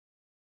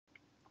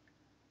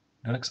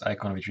The next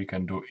icon which we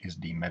can do is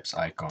the maps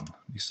icon.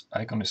 This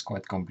icon is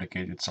quite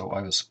complicated, so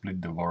I will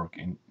split the work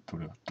into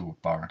the two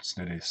parts.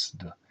 That is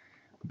the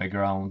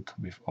background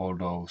with all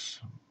those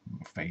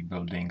fake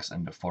buildings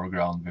and the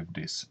foreground with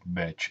this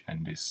badge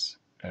and this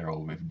arrow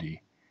with the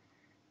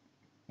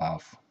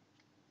path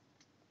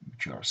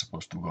which you are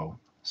supposed to go.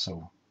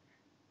 So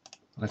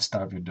let's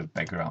start with the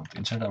background.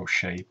 Insert our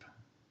shape,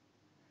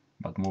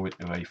 but move it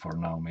away for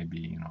now,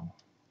 maybe,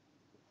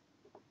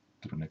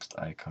 to the next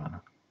icon.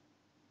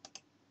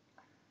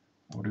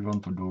 What we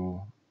want to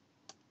do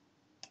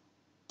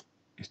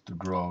is to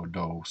draw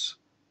those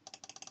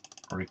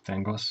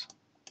rectangles.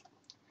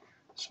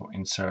 So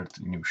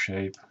insert new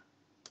shape,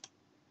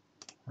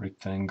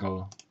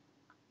 rectangle,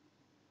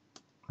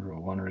 draw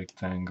one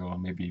rectangle.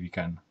 Maybe we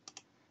can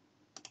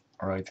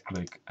right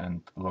click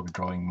and lock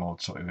drawing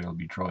mode, so it will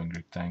be drawing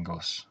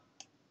rectangles,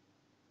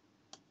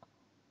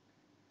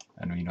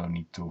 and we don't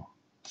need to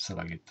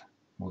select it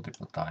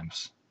multiple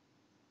times,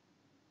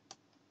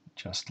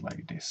 just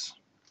like this.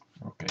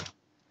 Okay,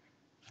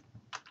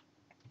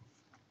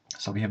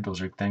 so we have those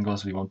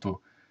rectangles. We want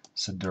to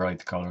set the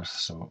right colors,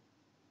 so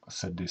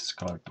set this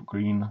color to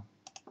green,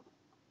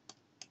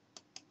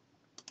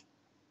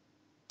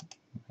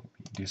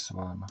 maybe this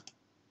one,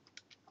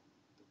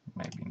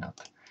 maybe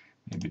not.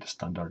 Maybe the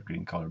standard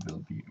green color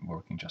will be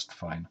working just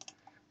fine.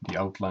 The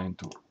outline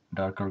to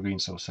darker green,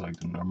 so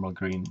select the normal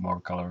green, more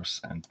colors,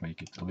 and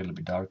make it a little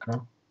bit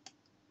darker.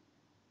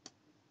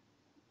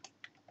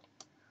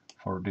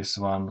 For this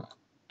one,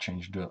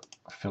 change the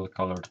fill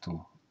color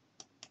to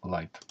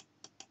light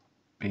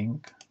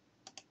pink,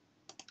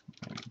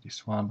 maybe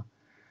this one.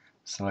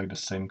 Select the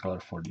same color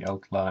for the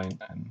outline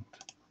and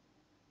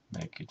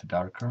make it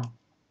darker,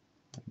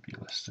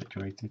 maybe less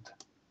saturated.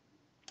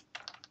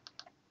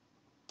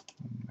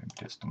 Maybe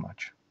that's too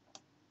much.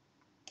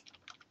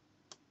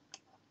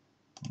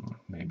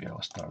 Maybe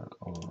I'll start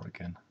all over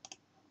again,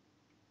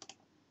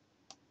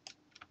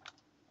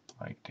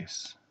 like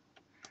this.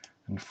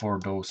 And for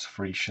those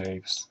three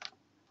shapes,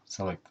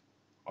 select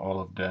all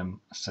of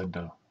them, set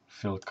the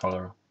fill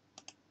color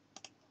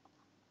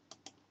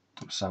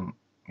to some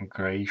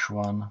grayish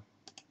one,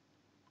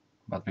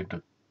 but with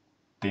the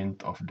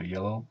tint of the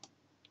yellow,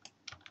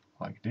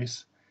 like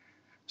this.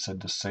 Set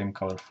the same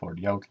color for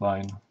the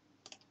outline,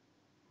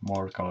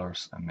 more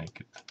colors, and make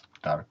it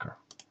darker.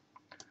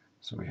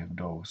 So we have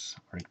those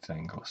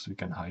rectangles. We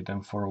can hide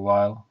them for a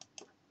while.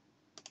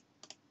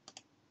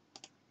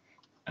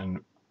 And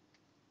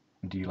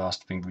the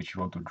last thing which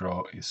you want to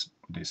draw is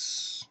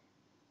this.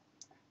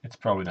 It's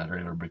probably not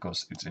river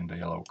because it's in the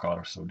yellow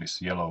color, so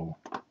this yellow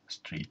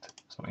street.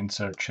 So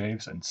insert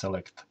shapes and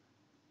select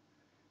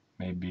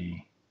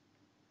maybe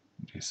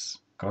this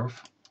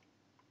curve.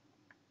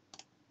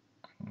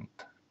 And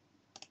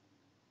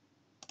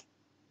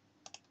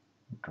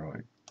draw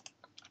it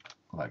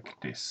like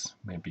this.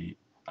 Maybe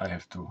I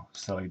have to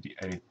select the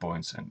edit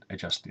points and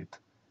adjust it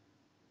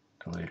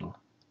a little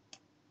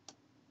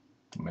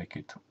to make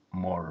it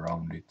more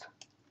rounded,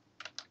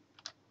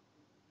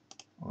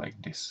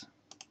 like this.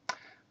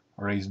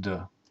 Raise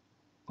the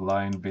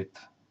line width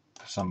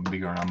to some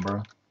bigger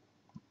number,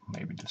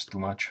 maybe that's too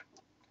much.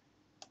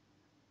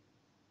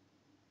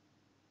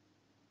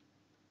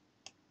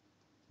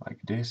 Like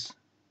this.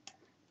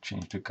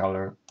 Change the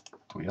color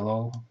to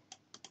yellow.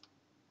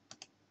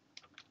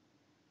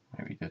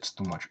 Maybe that's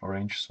too much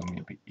orange, so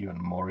maybe even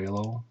more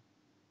yellow.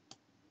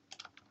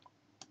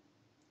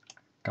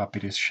 Copy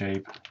this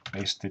shape,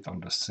 paste it on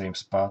the same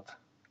spot,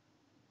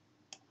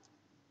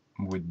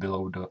 move it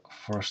below the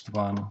first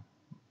one,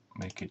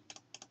 make it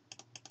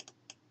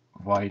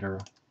wider,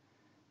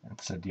 and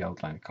set the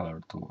outline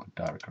color to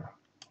a darker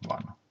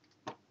one,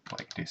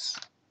 like this.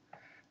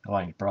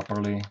 Align it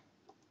properly.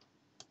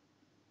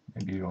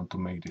 Maybe you want to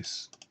make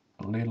this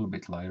a little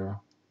bit lighter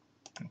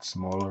and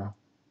smaller.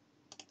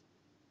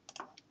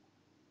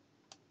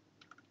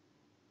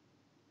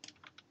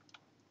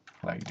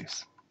 Like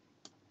this.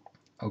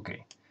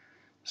 Okay,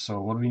 so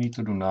what we need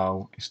to do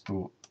now is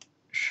to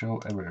show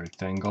every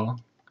rectangle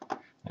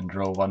and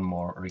draw one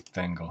more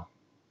rectangle,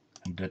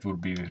 and that will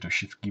be with the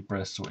shift key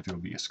press, so it will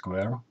be a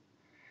square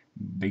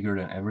bigger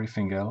than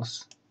everything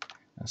else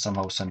and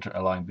somehow center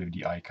aligned with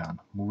the icon.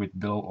 Move it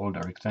below all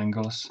the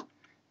rectangles,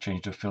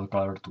 change the fill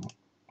color to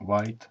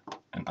white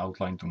and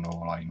outline to no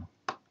line.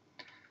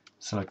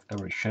 Select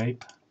every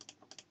shape,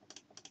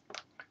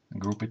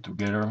 group it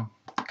together,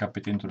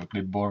 copy it into the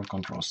clipboard,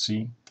 Ctrl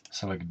C,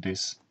 select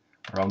this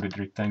rounded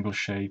rectangle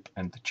shape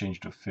and change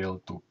the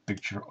fill to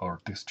picture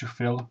or texture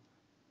fill.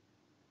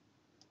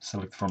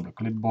 Select from the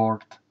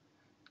clipboard,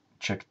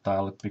 check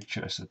tile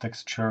picture as a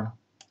texture.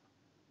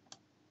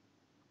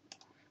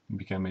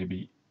 We can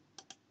maybe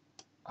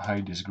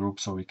hide this group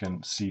so we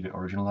can see the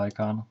original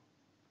icon.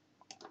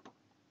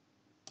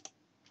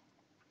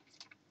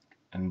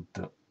 And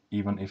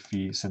even if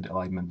we set the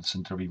alignment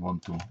center, we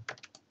want to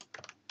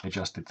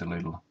adjust it a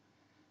little.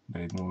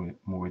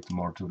 Move it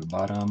more to the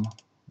bottom,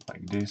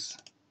 like this.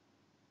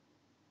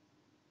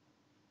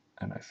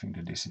 And I think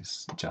that this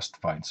is just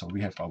fine. So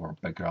we have our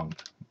background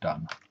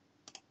done.